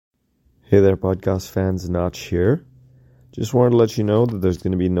Hey there, podcast fans, Notch here. Just wanted to let you know that there's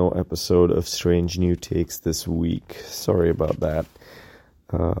going to be no episode of Strange New Takes this week. Sorry about that.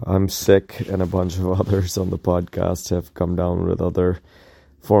 I'm sick, and a bunch of others on the podcast have come down with other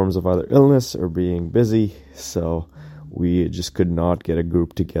forms of either illness or being busy, so we just could not get a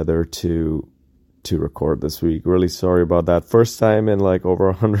group together to record this week. Really sorry about that. First time in like over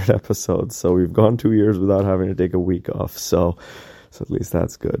 100 episodes, so we've gone 2 years without having to take a week off, so at least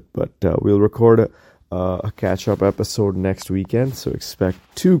that's good. But we'll record a catch-up episode next weekend, so expect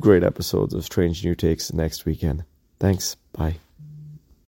 2 great episodes of Strange New Takes next weekend. Thanks. Bye.